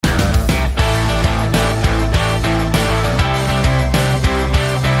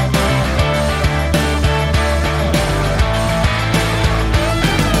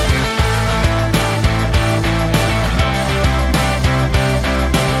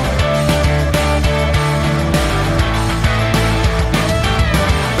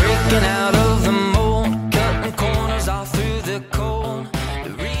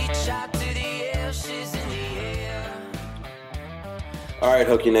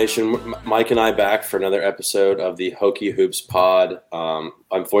Hokie Nation? Mike and I back for another episode of the Hokie Hoops pod.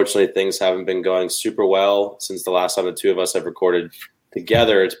 Unfortunately, things haven't been going super well since the last time the two of us have recorded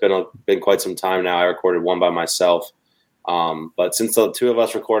together. It's been quite some time now. I recorded one by myself. But since the two of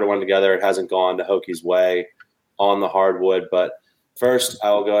us recorded one together, it hasn't gone the Hokie's way on the hardwood. But first,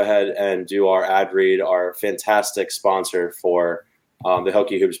 I will go ahead and do our ad read, our fantastic sponsor for the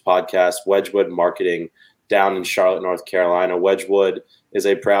Hokie Hoops podcast, Wedgwood Marketing, down in Charlotte, North Carolina. Wedgwood is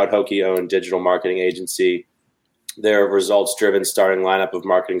a proud Hokie-owned digital marketing agency. Their results-driven starting lineup of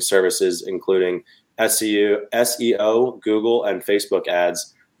marketing services, including SEO, Google, and Facebook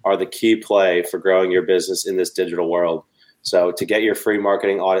ads, are the key play for growing your business in this digital world. So to get your free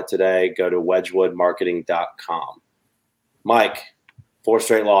marketing audit today, go to wedgwoodmarketing.com. Mike, 4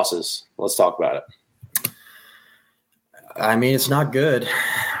 straight losses. Let's talk about it. I mean, it's not good.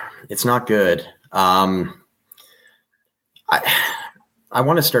 It's not good. I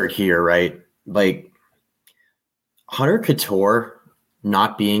want to start here, right? Like, Hunter Cattoor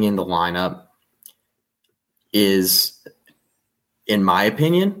not being in the lineup is, in my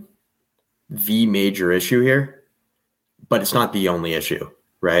opinion, the major issue here, but it's not the only issue,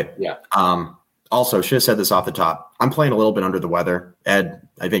 right? Yeah. Also, should have said this off the top. I'm playing a little bit under the weather. Ed,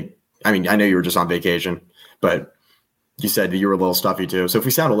 I know you were just on vacation, but you said that you were a little stuffy too. So if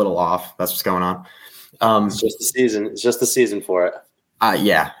we sound a little off, that's what's going on. It's just the season. It's just the season for it.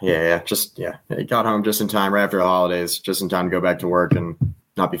 Yeah. I got home just in time right after the holidays, just in time to go back to work and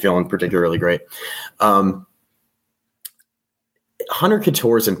not be feeling particularly great. Hunter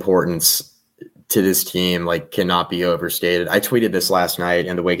Cattoor's importance to this team cannot be overstated. I tweeted this last night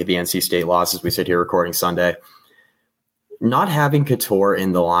in the wake of the NC State loss as we sit here recording Sunday. Not having Cattoor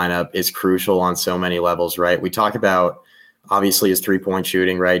in the lineup is crucial on so many levels, right? We talk about obviously his 3-point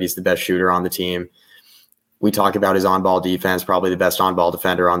shooting, right? He's the best shooter on the team. We talk about his on-ball defense, probably the best on-ball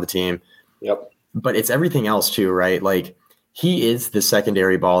defender on the team. Yep. But it's everything else too, right? Like, he is the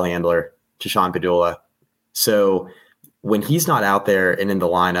secondary ball handler to Sean Pedulla. So when he's not out there and in the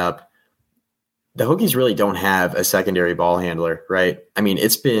lineup, the Hokies really don't have a secondary ball handler, right? I mean,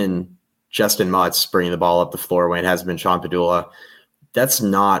 it's been Justin Mutz bringing the ball up the floor when it hasn't been Sean Pedulla. That's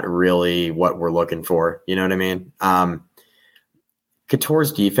not really what we're looking for. You know what I mean?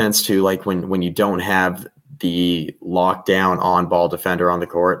 Cattoor's defense too, like when you don't have the lockdown on-ball defender on the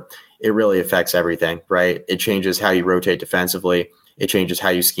court, it really affects everything, right? It changes how you rotate defensively. It changes how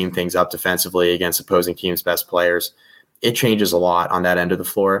you scheme things up defensively against opposing teams' best players. It changes a lot on that end of the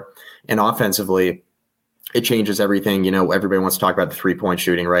floor. And offensively, it changes everything. You know, everybody wants to talk about the 3-point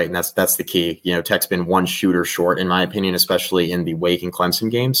shooting, right? And that's the key. You know, Tech's been one shooter short, in my opinion, especially in the Wake and Clemson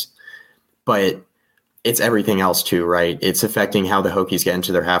games. But it's everything else too, right? It's affecting how the Hokies get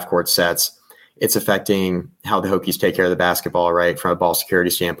into their half-court sets. It's affecting how the Hokies take care of the basketball, right, from a ball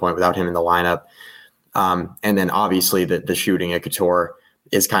security standpoint without him in the lineup. And then obviously the shooting at Cattoor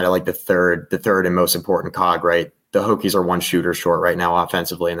is kind of like the third and most important cog, right? The Hokies are one shooter short right now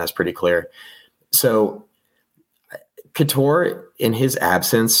offensively, and that's pretty clear. So Cattoor, in his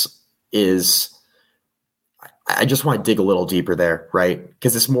absence, I just want to dig a little deeper there, right?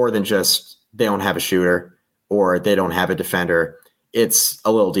 Because it's more than just they don't have a shooter or they don't have a defender. It's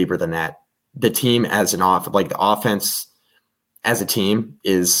a little deeper than that. The team the offense as a team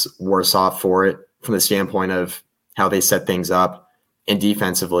is worse off for it from the standpoint of how they set things up, and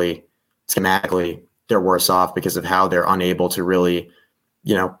defensively, schematically, they're worse off because of how they're unable to really,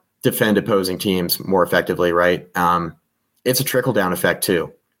 defend opposing teams more effectively, right? It's a trickle-down effect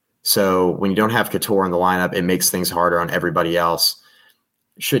too. So when you don't have Cattoor in the lineup, it makes things harder on everybody else.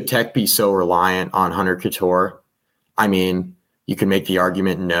 Should Tech be so reliant on Hunter Cattoor? I mean, you can make the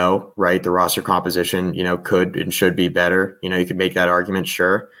argument no, right? The roster composition, could and should be better. You could make that argument,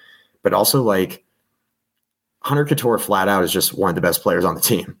 sure. But also, Hunter Cattoor flat out is just one of the best players on the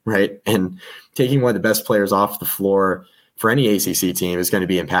team, right? And taking one of the best players off the floor for any ACC team is going to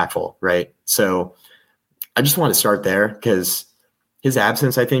be impactful, right? So I just want to start there because his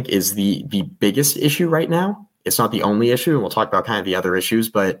absence, I think, is the biggest issue right now. It's not the only issue, and we'll talk about kind of the other issues,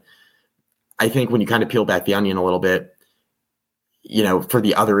 but I think when you kind of peel back the onion a little bit, for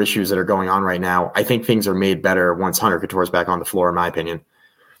the other issues that are going on right now, I think things are made better once Hunter Cattoor is back on the floor, in my opinion.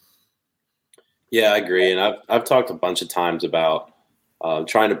 Yeah, I agree. And I've talked a bunch of times about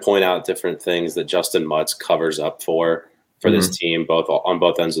trying to point out different things that Justin Mutz covers up for this team, on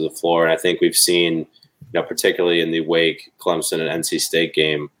both ends of the floor. And I think we've seen, particularly in the Wake, Clemson, and NC State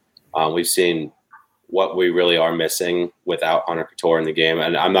game, we've seen what we really are missing without Hunter Cattoor in the game.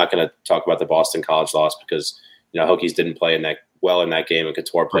 And I'm not going to talk about the Boston College loss because, Hokies didn't play in that game, and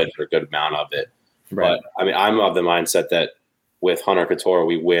Cattoor played for a good amount of it. Right. But I mean, I'm of the mindset that with Hunter Couture,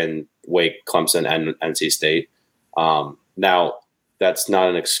 we win Wake, Clemson, and NC State. Now, that's not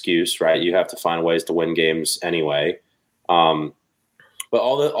an excuse, right? You have to find ways to win games anyway. But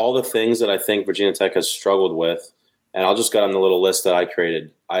all the things that I think Virginia Tech has struggled with, and I'll just go on the little list that I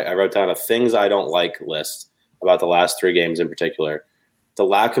created. I wrote down a things I don't like list about the last 3 games in particular. The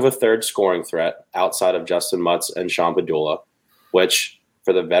lack of a third scoring threat outside of Justin Mutz and Sean Padula, which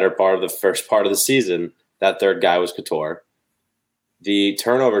for the better part of the first part of the season, that third guy was Couture. The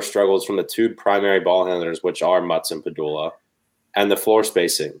turnover struggles from the 2 primary ball handlers, which are Mutz and Padula, and the floor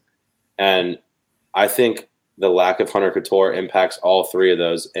spacing. And I think the lack of Hunter Couture impacts all 3 of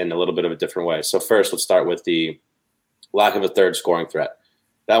those in a little bit of a different way. So first, let's start with the lack of a third scoring threat.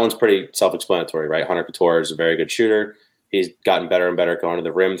 That one's pretty self-explanatory, right? Hunter Couture is a very good shooter. He's gotten better and better going to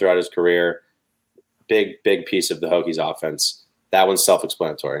the rim throughout his career. Big piece of the Hokies offense. That one's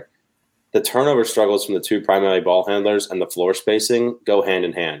self-explanatory. The turnover struggles from the 2 primary ball handlers and the floor spacing go hand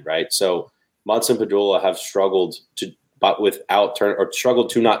in hand, right? So Mutz and Padula have struggled to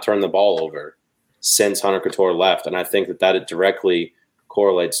not turn the ball over since Hunter Couture left. And I think that it directly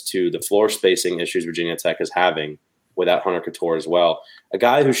correlates to the floor spacing issues Virginia Tech is having without Hunter Couture as well. A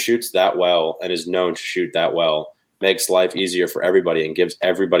guy who shoots that well and is known to shoot that well makes life easier for everybody and gives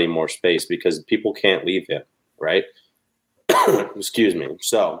everybody more space because people can't leave him, right? Excuse me.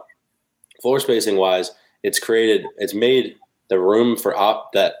 So floor spacing wise, it's made the room for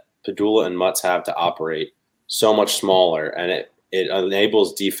that Padula and Mutz have to operate so much smaller, and it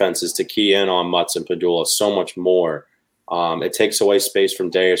enables defenses to key in on Mutz and Padula so much more. It takes away space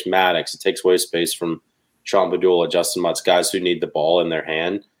from Darius Maddox. It takes away space from Sean Padula, Justin Mutz, guys who need the ball in their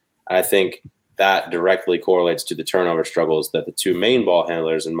hand. And I think that directly correlates to the turnover struggles that the 2 main ball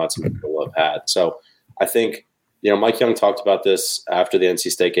handlers and Mutz and Padula have had. So I think, Mike Young talked about this after the NC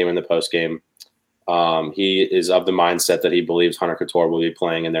State game in the post game. He is of the mindset that he believes Hunter Couture will be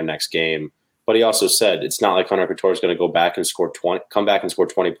playing in their next game. But he also said it's not like Hunter Couture is going to come back and score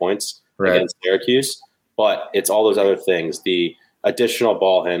 20 points against Syracuse. But it's all those other things, the additional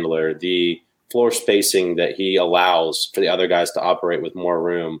ball handler, the floor spacing that he allows for the other guys to operate with more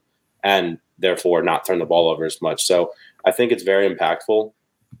room and therefore not turn the ball over as much. So I think it's very impactful.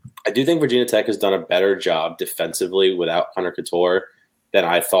 I do think Virginia Tech has done a better job defensively without Hunter Couture than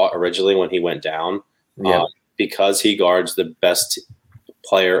I thought originally when he went down, because he guards the best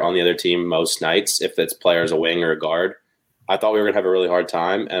player on the other team most nights, if it's player as a wing or a guard. I thought we were going to have a really hard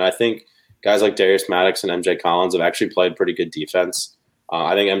time, and I think guys like Darius Maddox and MJ Collins have actually played pretty good defense.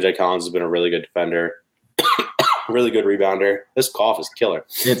 I think MJ Collins has been a really good defender, really good rebounder. This cough is killer.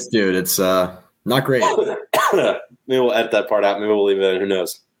 It's not great. Maybe we'll edit that part out. Maybe we'll leave it in. Who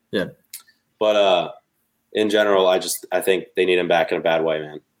knows? Yeah. But in general, I think they need him back in a bad way,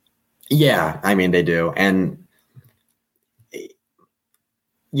 man. Yeah, I mean, they do. And,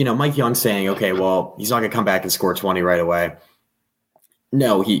 Mike Young saying, okay, well, he's not going to come back and score 20 right away.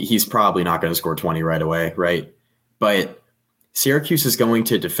 No, he's probably not going to score 20 right away, right? But Syracuse is going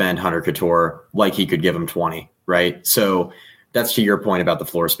to defend Hunter Couture like he could give him 20, right? So that's to your point about the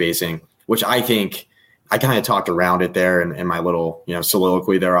floor spacing, which I think I kind of talked around it there in my little,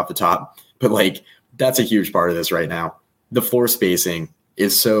 soliloquy there off the top. But, that's a huge part of this right now. The floor spacing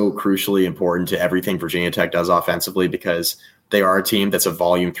is so crucially important to everything Virginia Tech does offensively because they are a team that's a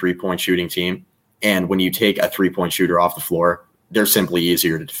volume 3-point shooting team. And when you take a 3-point shooter off the floor, they're simply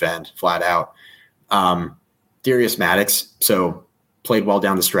easier to defend flat out. Darius Maddox, so played well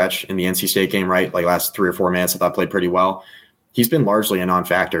down the stretch in the NC State game, right? Last 3 or 4 minutes, I thought played pretty well. He's been largely a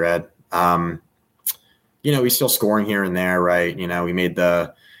non-factor, Ed. He's still scoring here and there, right?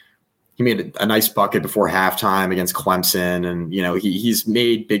 He made a nice bucket before halftime against Clemson, and he's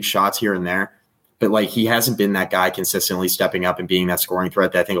made big shots here and there, but he hasn't been that guy consistently stepping up and being that scoring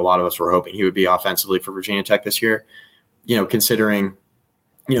threat that I think a lot of us were hoping he would be offensively for Virginia Tech this year. Considering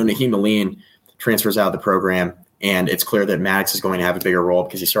Naheem Aline transfers out of the program, and it's clear that Maddox is going to have a bigger role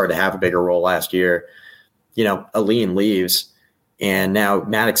because he started to have a bigger role last year. Aline leaves, and now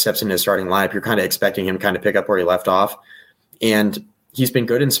Maddox steps into his starting lineup. You're kind of expecting him to kind of pick up where he left off, and he's been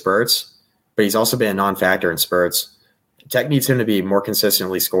good in spurts, but he's also been a non-factor in spurts. Tech needs him to be more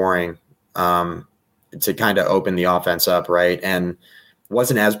consistently scoring to kind of open the offense up, right? And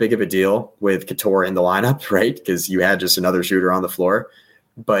wasn't as big of a deal with Couture in the lineup, right? Because you had just another shooter on the floor.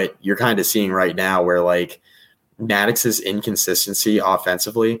 But you're kind of seeing right now where Maddox's inconsistency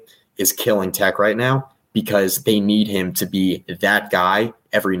offensively is killing Tech right now because they need him to be that guy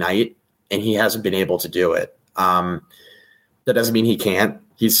every night, and he hasn't been able to do it. That doesn't mean he can't.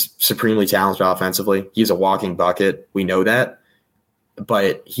 He's supremely talented offensively. He's a walking bucket. We know that.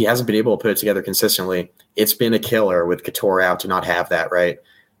 but he hasn't been able to put it together consistently. It's been a killer with Couture out to not have that, right?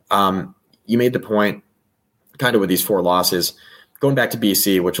 You made the point kind of with these 4 losses. Going back to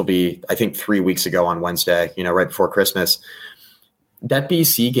BC, which will be, I think, 3 weeks ago on Wednesday, right before Christmas. That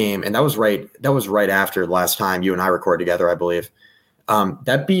BC game, and that was right after the last time you and I recorded together, I believe.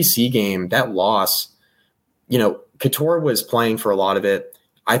 That BC game, that loss, Couture was playing for a lot of it.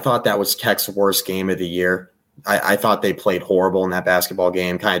 I thought that was Tech's worst game of the year. I thought they played horrible in that basketball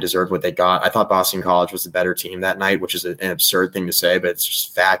game, kind of deserved what they got. I thought Boston College was the better team that night, which is an absurd thing to say, but it's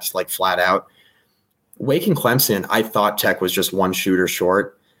just fact, like flat out. Wake and Clemson, I thought Tech was just one shooter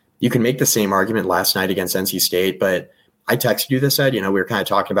short. You can make the same argument last night against NC State, but I texted you this, Ed. We were kind of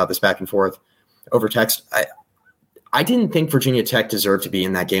talking about this back and forth over text. I didn't think Virginia Tech deserved to be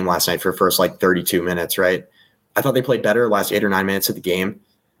in that game last night for the first 32 minutes, right? I thought they played better the last 8 or 9 minutes of the game.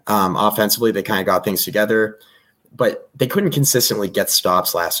 Offensively, they kind of got things together, but they couldn't consistently get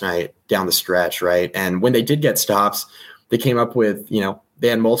stops last night down the stretch, right? And when they did get stops, they came up with, they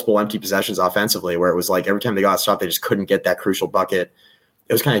had multiple empty possessions offensively where it was like every time they got a stop, they just couldn't get that crucial bucket.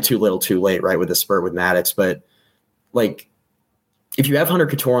 It was kind of too little too late, right, with the spurt with Maddox. But, if you have Hunter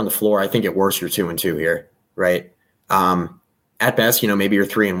Couture on the floor, I think at worst you're 2-2 here, right? At best, maybe you're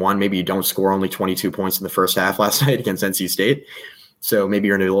 3-1. Maybe you don't score only 22 points in the first half last night against NC State. So maybe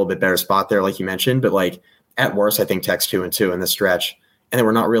you're in a little bit better spot there, like you mentioned. But at worst, I think Tech's 2-2 in this stretch. And then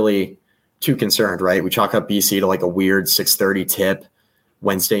we're not really too concerned, right? We chalk up BC to a weird 6:30 tip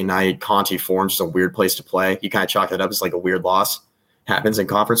Wednesday night. Conti Forum's just a weird place to play. You kind of chalk it up as a weird loss. Happens in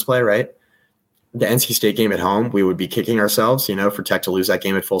conference play, right? The NC State game at home, we would be kicking ourselves, for Tech to lose that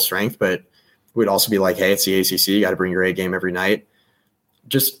game at full strength. But we'd also be like, hey, it's the ACC. You got to bring your A game every night.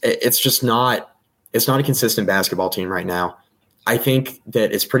 It's not a consistent basketball team right now. I think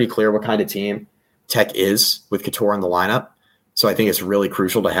that it's pretty clear what kind of team Tech is with Couture in the lineup. So I think it's really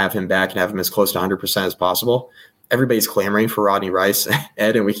crucial to have him back and have him as close to 100% as possible. Everybody's clamoring for Rodney Rice,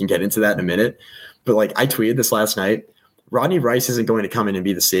 Ed, and we can get into that in a minute. But I tweeted this last night. Rodney Rice isn't going to come in and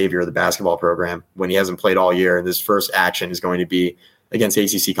be the savior of the basketball program when he hasn't played all year. And his first action is going to be against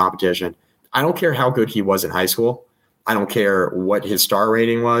ACC competition. I don't care how good he was in high school. I don't care what his star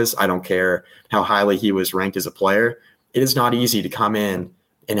rating was. I don't care how highly he was ranked as a player. It is not easy to come in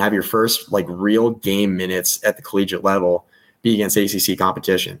and have your first real game minutes at the collegiate level be against ACC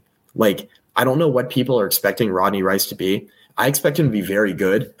competition. I don't know what people are expecting Rodney Rice to be. I expect him to be very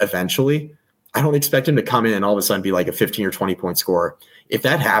good eventually. I don't expect him to come in and all of a sudden be a 15 or 20 point scorer. If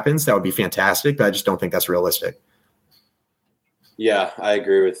that happens, that would be fantastic, but I just don't think that's realistic. Yeah, I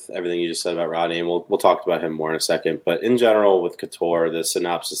agree with everything you just said about Rodney, and we'll talk about him more in a second. But in general, with Couture, the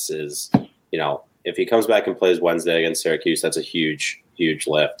synopsis is, if he comes back and plays Wednesday against Syracuse, that's a huge, huge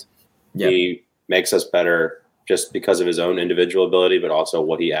lift. Yep. He makes us better just because of his own individual ability, but also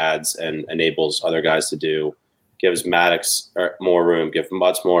what he adds and enables other guys to do. Gives Maddox more room, give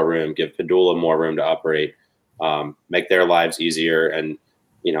Mutz more room, give Padula more room to operate, make their lives easier, and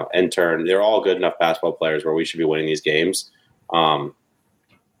in turn, they're all good enough basketball players where we should be winning these games. The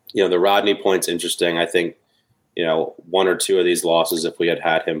Rodney point's interesting. I think, 1 or 2 of these losses, if we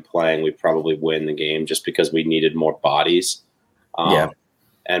had him playing, we'd probably win the game just because we needed more bodies.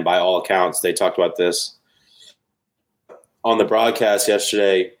 And by all accounts, they talked about this on the broadcast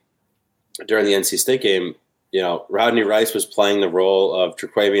yesterday during the NC State game. Rodney Rice was playing the role of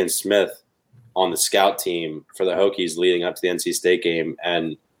Traquavian Smith on the scout team for the Hokies leading up to the NC State game.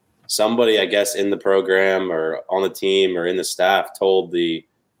 And somebody, I guess, in the program or on the team or in the staff told the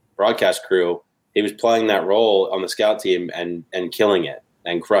broadcast crew he was playing that role on the scout team and killing it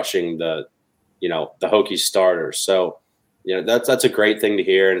and crushing the Hokies starters. So, that's a great thing to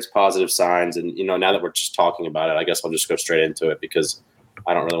hear, and it's positive signs. And, now that we're just talking about it, I guess I'll just go straight into it because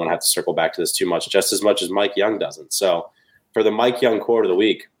I don't really want to have to circle back to this too much, just as much as Mike Young doesn't. So for the Mike Young quote of the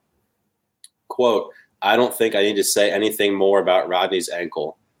week, quote, "I don't think I need to say anything more about Rodney's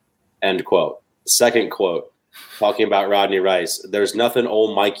ankle," end quote. Second quote, talking about Rodney Rice, "There's nothing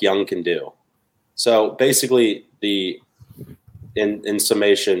old Mike Young can do." So basically in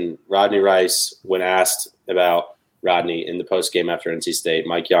summation, Rodney Rice, when asked about Rodney in the postgame after NC State,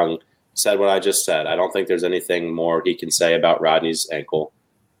 Mike Young said what I just said. I don't think there's anything more he can say about Rodney's ankle.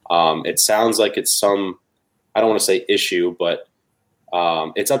 It sounds like it's some, I don't want to say issue, but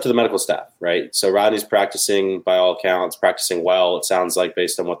it's up to the medical staff, right? So Rodney's practicing, by all accounts, practicing well. It sounds like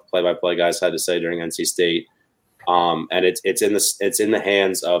based on what the play-by-play guys had to say during NC State. And it's in the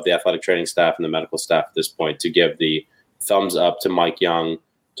hands of the athletic training staff and the medical staff at this point to give the thumbs up to Mike Young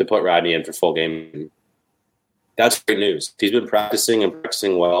to put Rodney in for full game. That's great news. He's been practicing and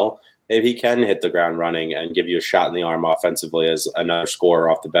practicing well. maybe he can hit the ground running and give you a shot in the arm offensively as another scorer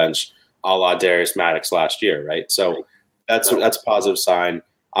off the bench, a la Darius Maddox last year, right? So that's a positive sign.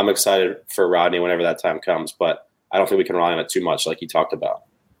 I'm excited for Rodney whenever that time comes, but I don't think we can rely on it too much like you talked about.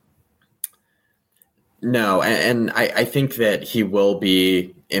 No, and I think that he will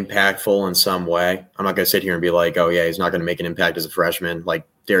be impactful in some way. I'm not going to sit here and be like, oh, yeah, he's not going to make an impact as a freshman. Like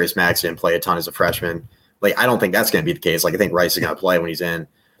Darius Maddox didn't play a ton as a freshman. Like, I don't think that's going to be the case. Like, I think Rice is going to play when he's in.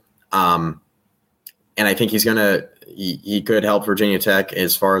 And I think he could help Virginia Tech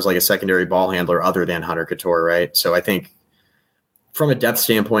as far as like a secondary ball handler other than Hunter Couture, right? So I think from a depth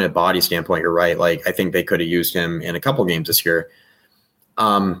standpoint, a body standpoint, you're right. Like, I think they could have used him in a couple games this year.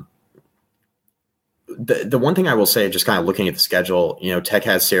 The one thing I will say, just kind of looking at the schedule, Tech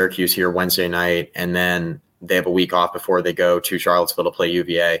has Syracuse here Wednesday night, and then they have a week off before they go to Charlottesville to play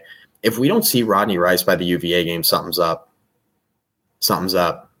UVA. If we don't see Rodney Rice by the UVA game, something's up. From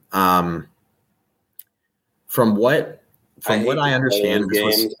what I understand,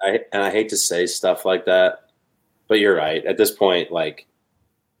 I hate to say stuff like that, but you're right. At this point, like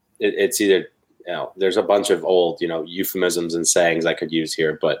it's either there's a bunch of old euphemisms and sayings I could use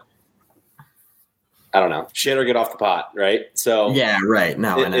here, but I don't know, shit or get off the pot, right? So yeah, right.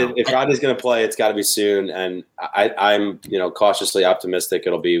 No, I know. If Rodney's going to play, it's got to be soon, and I'm cautiously optimistic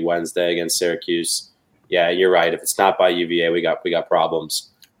it'll be Wednesday against Syracuse. Yeah, you're right. If it's not by UVA, we got problems.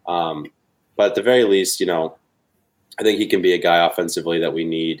 But at the very least, I think he can be a guy offensively that we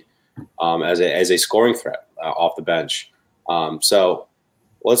need as a scoring threat off the bench. So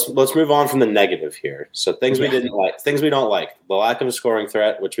let's move on from the negative here. So things we didn't like, things we don't like: the lack of a scoring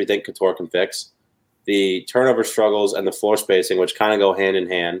threat, which we think Couture can fix; the turnover struggles and the floor spacing, which kind of go hand in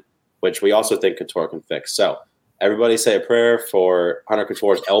hand, which we also think Couture can fix. So everybody say a prayer for Hunter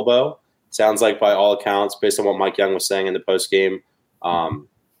Couture's elbow. Sounds like by all accounts, based on what Mike Young was saying in the postgame,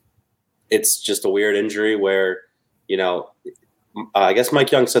 it's just a weird injury where, I guess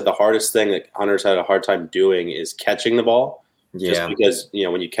Mike Young said the hardest thing that Hunter's had a hard time doing is catching the ball. Yeah. Just because,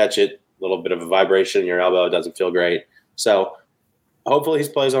 when you catch it, a little bit of a vibration in your elbow, it doesn't feel great. So hopefully he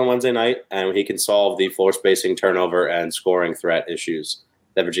plays on Wednesday night and he can solve the floor spacing, turnover, and scoring threat issues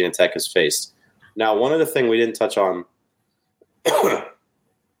that Virginia Tech has faced. Now, one other thing we didn't touch on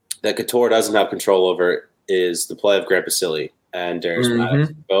that Couture doesn't have control over is the play of Grant Basile and Darius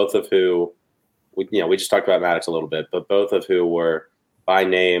Maddox, both of who, we just talked about Maddox a little bit, but both of who were by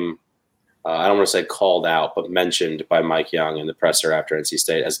name, I don't want to say called out, but mentioned by Mike Young in the presser after NC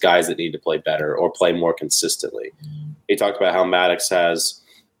State as guys that need to play better or play more consistently. He talked about how Maddox has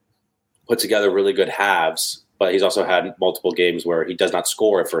put together really good halves, but he's also had multiple games where he does not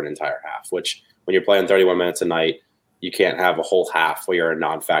score for an entire half, which when you're playing 31 minutes a night, you can't have a whole half where you're a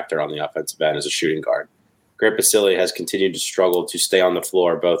non-factor on the offensive end as a shooting guard. Grant Basile has continued to struggle to stay on the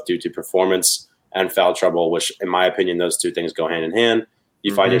floor, both due to performance and foul trouble, which, in my opinion, those two things go hand in hand.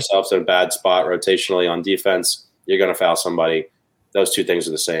 You find yourself in a bad spot rotationally on defense, you're going to foul somebody. Those two things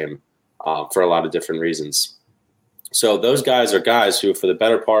are the same for a lot of different reasons. So those guys are guys who, for the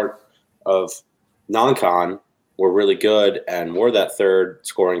better part of non-con, were really good and were that third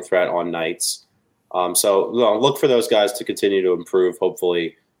scoring threat on nights. So look for those guys to continue to improve,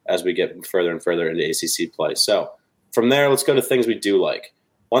 hopefully, as we get further and further into ACC play. So from there, let's go to things we do like.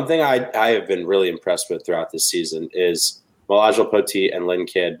 One thing I have been really impressed with throughout this season is Melajel Poteet and Lynn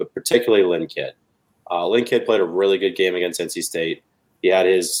Kidd, but particularly Lynn Kidd. Lynn Kidd played a really good game against NC State. He had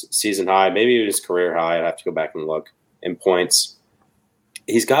his season high, maybe even his career high. I'd have to go back and look, in points.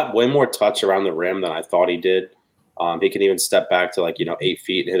 He's got way more touch around the rim than I thought he did. He can even step back to 8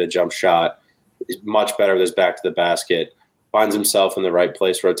 feet and hit a jump shot. He's much better with his back to the basket. Finds himself in the right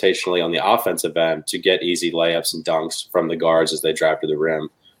place rotationally on the offensive end to get easy layups and dunks from the guards as they drive to the rim.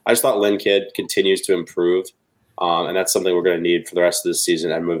 I just thought Lynn Kidd continues to improve, and that's something we're going to need for the rest of this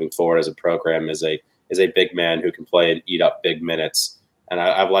season and moving forward as a program, is a big man who can play and eat up big minutes. And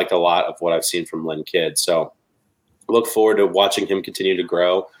I've liked a lot of what I've seen from Lynn Kidd. So look forward to watching him continue to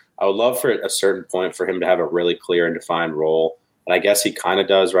grow. I would love for at a certain point for him to have a really clear and defined role. And I guess he kind of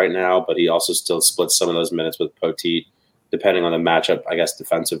does right now, but he also still splits some of those minutes with Poteet, depending on the matchup, I guess,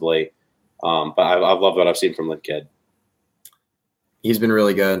 defensively. But I've loved what I've seen from Lynn Kidd. He's been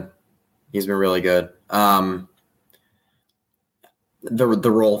really good. The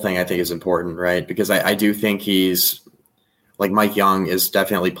role thing I think is important, right? Because I do think he's like Mike Young is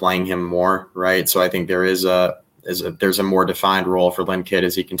definitely playing him more, right? So I think there's a more defined role for Lynn Kidd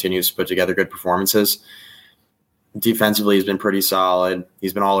as he continues to put together good performances. Defensively, he's been pretty solid.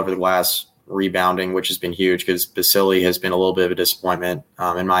 He's been all over the glass rebounding, which has been huge because Basile has been a little bit of a disappointment,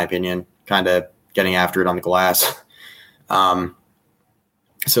 in my opinion, kind of getting after it on the glass.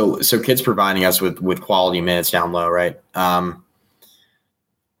 So Kidd's providing us with quality minutes down low, right?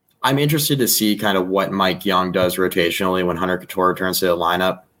 I'm interested to see kind of what Mike Young does rotationally when Hunter Couture returns to the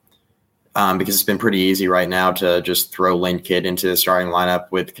lineup, because it's been pretty easy right now to just throw Lynn Kidd into the starting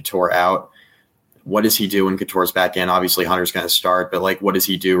lineup with Couture out. What does he do when Couture's back in? Obviously, Hunter's going to start, but like, what does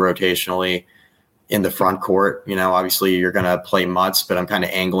he do rotationally in the front court? You know, obviously you're going to play Mutts, but I'm kind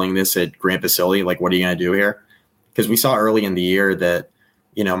of angling this at Grant Basile. Like, what are you going to do here? Because we saw early in the year that,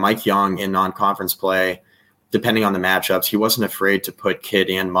 you know, Mike Young in non-conference play, depending on the matchups, he wasn't afraid to put Kidd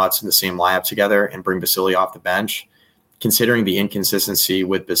and Mutts in the same lineup together and bring Basile off the bench. Considering the inconsistency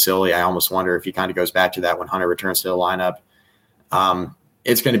with Basile, I almost wonder if he kind of goes back to that when Hunter returns to the lineup.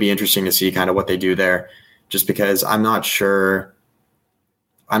 It's going to be interesting to see kind of what they do there, just because I'm not sure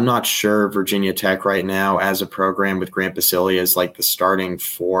Virginia Tech right now as a program with Grant Basile is like the starting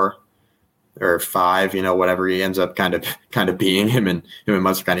 4 or 5, you know, whatever he ends up kind of being. Him and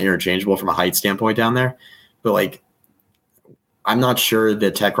Mutts are kind of interchangeable from a height standpoint down there. But like, I'm not sure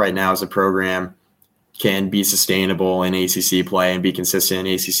that Tech right now as a program can be sustainable in ACC play and be consistent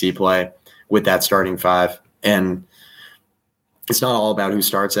in ACC play with that starting 5. And it's not all about who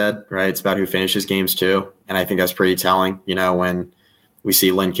starts, Ed, right? It's about who finishes games too. And I think that's pretty telling. You know, when we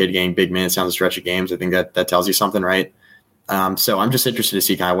see Lynn Kidd getting big minutes down the stretch of games, I think that tells you something, right? So I'm just interested to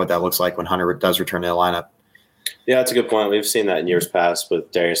see kind of what that looks like when Hunter does return to the lineup. Yeah, that's a good point. We've seen that in years past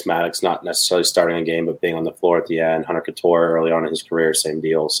with Darius Maddox not necessarily starting a game, but being on the floor at the end. Hunter Couture early on in his career, same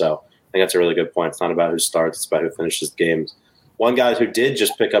deal. So I think that's a really good point. It's not about who starts, it's about who finishes games. One guy who did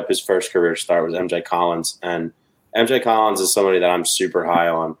just pick up his first career start was MJ Collins. And MJ Collins is somebody that I'm super high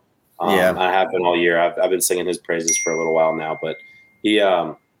on. I have been all year. I've been singing his praises for a little while now, but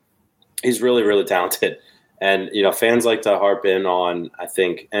he's really, really talented. And, you know, fans like to harp in on, I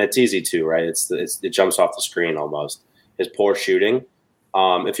think, and it's easy too, right? It jumps off the screen almost, his poor shooting.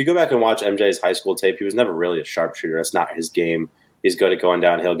 If you go back and watch MJ's high school tape, he was never really a sharpshooter. That's not his game. He's good at going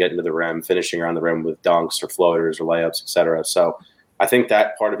downhill, getting to the rim, finishing around the rim with dunks or floaters or layups, et cetera. So I think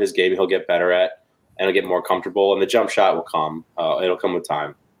that part of his game he'll get better at and he'll get more comfortable, and the jump shot will come. It'll come with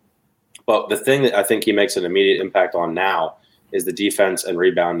time. But the thing that I think he makes an immediate impact on now is the defense and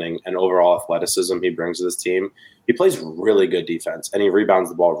rebounding and overall athleticism he brings to this team. He plays really good defense, and he rebounds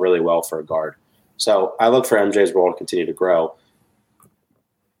the ball really well for a guard. So I look for MJ's role to continue to grow.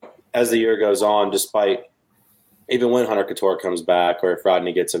 As the year goes on, despite even when Hunter Couture comes back or if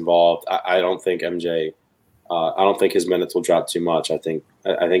Rodney gets involved, I don't think MJ I don't think his minutes will drop too much. I think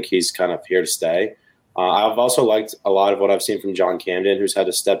he's kind of here to stay. I've also liked a lot of what I've seen from John Camden, who's had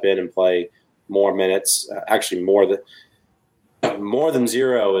to step in and play more minutes, actually more than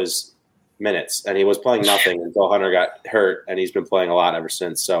 0 is minutes, and he was playing nothing until Hunter got hurt, and he's been playing a lot ever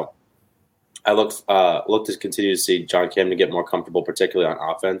since. So I look to continue to see John Camden get more comfortable, particularly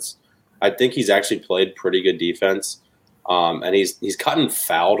on offense. I think he's actually played pretty good defense, and he's gotten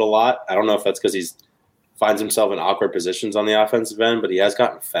fouled a lot. I don't know if that's because he finds himself in awkward positions on the offensive end, but he has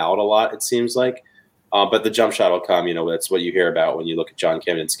gotten fouled a lot, it seems like. But the jump shot will come. You know, that's what you hear about when you look at John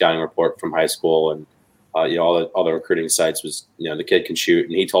Camden's scouting report from high school, and you know, all the recruiting sites was, you know, the kid can shoot,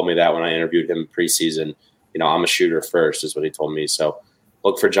 and he told me that when I interviewed him preseason. You know, I'm a shooter first, is what he told me. So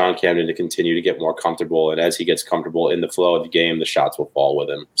look for John Camden to continue to get more comfortable, and as he gets comfortable in the flow of the game, the shots will fall with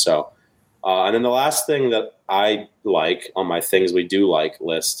him. So, and then the last thing that I like on my things we do like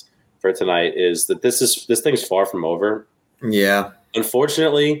list for tonight is that this thing's far from over. Yeah,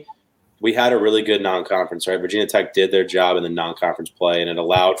 unfortunately, we had a really good non-conference, right? Virginia Tech did their job in the non-conference play, and it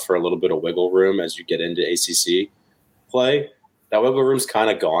allowed for a little bit of wiggle room as you get into ACC play. That wiggle room's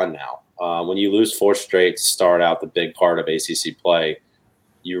kind of gone now. When you lose 4 straight to start out the big part of ACC play,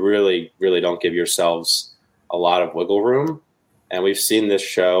 you really, really don't give yourselves a lot of wiggle room. And we've seen this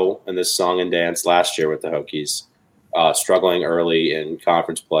show and this song and dance last year with the Hokies, struggling early in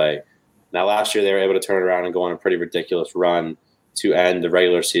conference play. Now, last year they were able to turn it around and go on a pretty ridiculous run to end the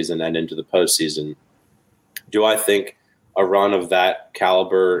regular season and into the postseason. Do I think a run of that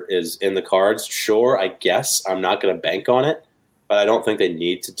caliber is in the cards? Sure, I guess. I'm not going to bank on it, but I don't think they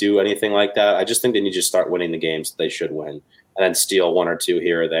need to do anything like that. I just think they need to start winning the games that they should win and then steal 1 or 2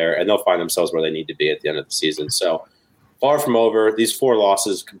 here or there, and they'll find themselves where they need to be at the end of the season. So far from over. These 4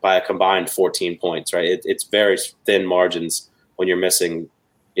 losses by a combined 14 points, right? It's very thin margins when you're missing,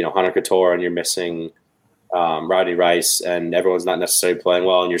 you know, Hunter Couture and you're missing Rodney Rice, and everyone's not necessarily playing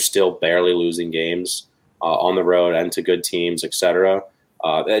well, and you're still barely losing games on the road and to good teams, etc.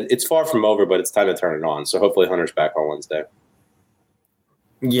 It's far from over, but it's time to turn it on. So hopefully Hunter's back on Wednesday.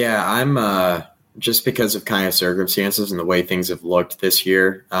 Yeah, I'm just because of kind of circumstances and the way things have looked this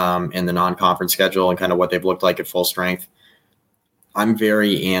year in the non-conference schedule and kind of what they've looked like at full strength. I'm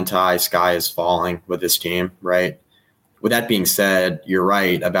very anti sky is falling with this team, right? With that being said, you're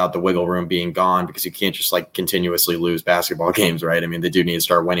right about the wiggle room being gone because you can't just like continuously lose basketball games, right? I mean, they do need to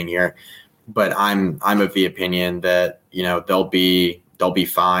start winning here. But I'm of the opinion that, you know, they'll be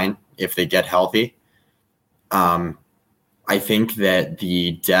fine if they get healthy. I think that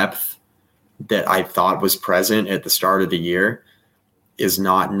the depth that I thought was present at the start of the year is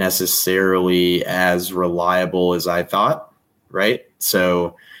not necessarily as reliable as I thought, right?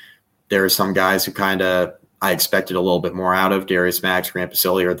 So there are some guys who kind of I expected a little bit more out of. Darius Max, Grant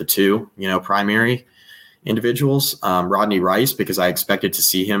Basile are the two, you know, primary individuals. Rodney Rice, because I expected to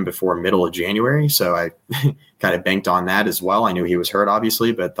see him before middle of January. So I kind of banked on that as well. I knew he was hurt,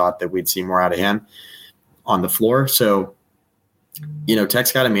 obviously, but thought that we'd see more out of him on the floor. So, you know,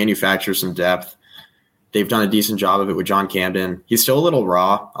 Tech's got to manufacture some depth. They've done a decent job of it with John Camden. He's still a little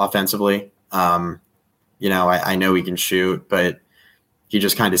raw offensively. You know, I know he can shoot, but he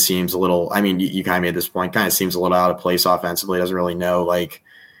just kind of seems a little, I mean, you kind of made this point, kind of seems a little out of place offensively. Doesn't really know, like,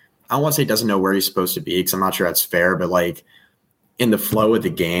 I don't want to say he doesn't know where he's supposed to be because I'm not sure that's fair, but like in the flow of the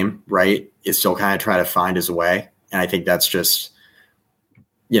game, right, is still kind of try to find his way. And I think that's just,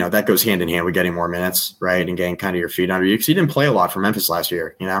 you know, that goes hand in hand with getting more minutes, right, and getting kind of your feet under you because he didn't play a lot for Memphis last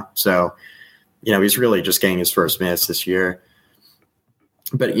year, you know? So, you know, he's really just getting his first minutes this year.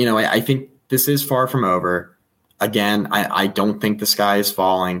 But, you know, I think this is far from over. Again, I don't think the sky is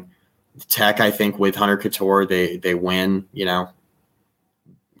falling. Tech, I think, with Hunter Couture, they win, you know,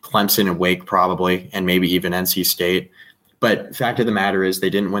 Clemson and Wake probably, and maybe even NC State. But the fact of the matter is they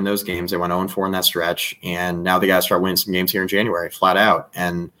didn't win those games. They went 0-4 in that stretch, and now they got to start winning some games here in January, flat out.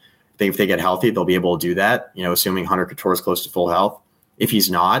 And I think if they get healthy, they'll be able to do that, you know, assuming Hunter Couture is close to full health. If he's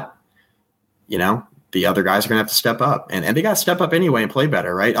not, you know, the other guys are going to have to step up. And they got to step up anyway and play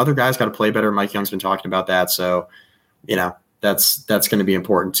better, right? Other guys got to play better. Mike Young's been talking about that. So, you know, that's going to be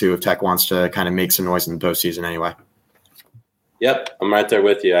important too if Tech wants to kind of make some noise in the postseason anyway. Yep, I'm right there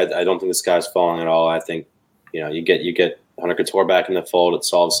with you. I don't think the sky's falling at all. I think, you know, you get Hunter Couture back in the fold. It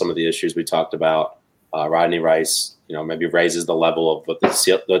solves some of the issues we talked about. Rodney Rice, you know, maybe raises the level of what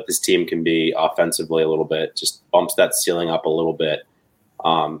this team can be offensively a little bit, just bumps that ceiling up a little bit.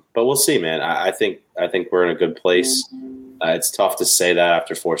 But we'll see, man. I think we're in a good place. It's tough to say that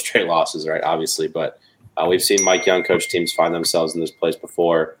after 4 straight losses, right? Obviously, but we've seen Mike Young coach teams find themselves in this place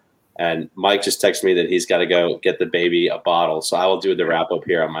before. And Mike just texted me that he's got to go get the baby a bottle, so I will do the wrap up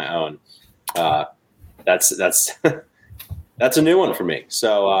here on my own. That's that's a new one for me.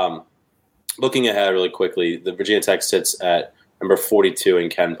 So looking ahead really quickly, the Virginia Tech sits at number 42 in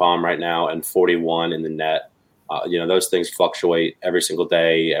KenPom right now and 41 in the net. You know, those things fluctuate every single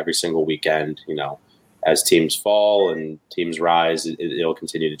day, every single weekend. You know, as teams fall and teams rise, it'll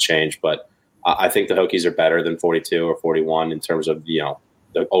continue to change. But I think the Hokies are better than 42 or 41 in terms of, you know,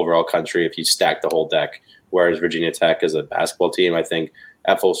 the overall country if you stack the whole deck. Whereas Virginia Tech as a basketball team, I think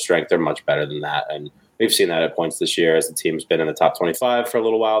at full strength, they're much better than that. And we've seen that at points this year as the team's been in the top 25 for a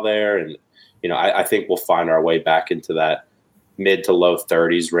little while there. And, you know, I think we'll find our way back into that mid to low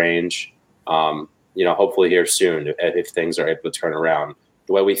 30s range, you know, hopefully here soon if things are able to turn around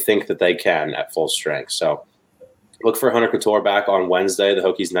the way we think that they can at full strength. So look for Hunter Couture back on Wednesday. The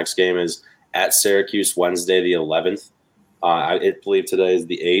Hokies' next game is at Syracuse Wednesday, the 11th. I believe today is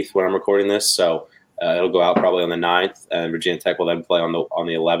the 8th when I'm recording this, so it'll go out probably on the 9th, and Virginia Tech will then play on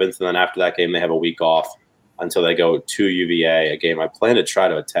the 11th, and then after that game they have a week off until they go to UVA, a game I plan to try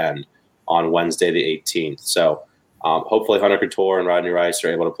to attend on Wednesday the 18th. So hopefully Hunter Couture and Rodney Rice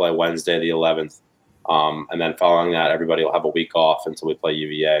are able to play Wednesday the 11th, and then following that everybody will have a week off until we play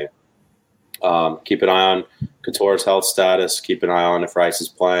UVA. Keep an eye on Couture's health status, keep an eye on if Rice is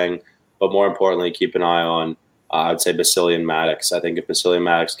playing, but more importantly, keep an eye on I would say Basile and Maddox. I think if Basile and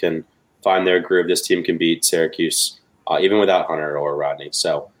Maddox can find their groove, this team can beat Syracuse, even without Hunter or Rodney.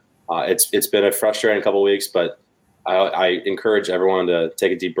 So it's been a frustrating couple of weeks, but I encourage everyone to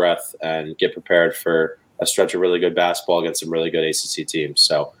take a deep breath and get prepared for a stretch of really good basketball against some really good ACC teams.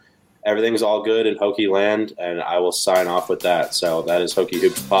 So everything's all good in Hokie land, and I will sign off with that. So that is Hokie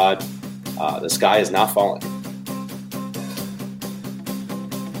Hoops Pod. The sky is not falling.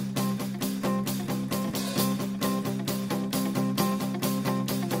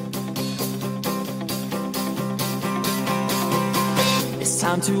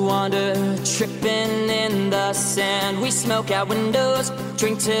 Time to wander, tripping in the sand. We smoke out windows,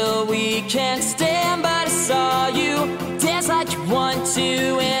 drink till we can't stand. But I saw you dance like you want to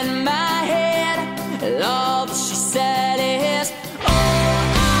in my head. And all that she said is, oh,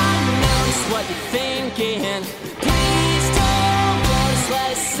 I know it's what you're thinking. Please don't go, just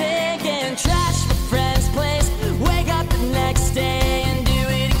let it sink in. Trash my friend's place, wake up the next day.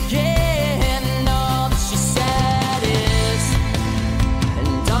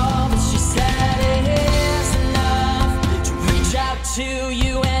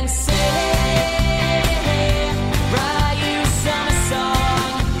 you and say, write you summer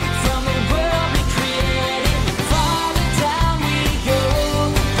song from the world we created. Farther down we go,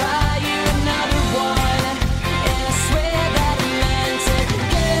 write you another one, and I swear that I meant it.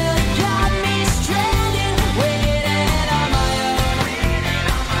 Girl, you got me stranded, waiting on my own,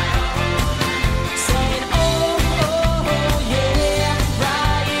 saying, oh, oh, oh, yeah,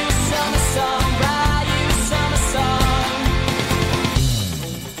 write you summer song, write you summer song.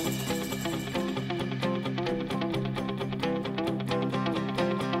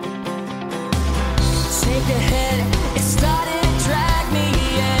 Take a hit, it's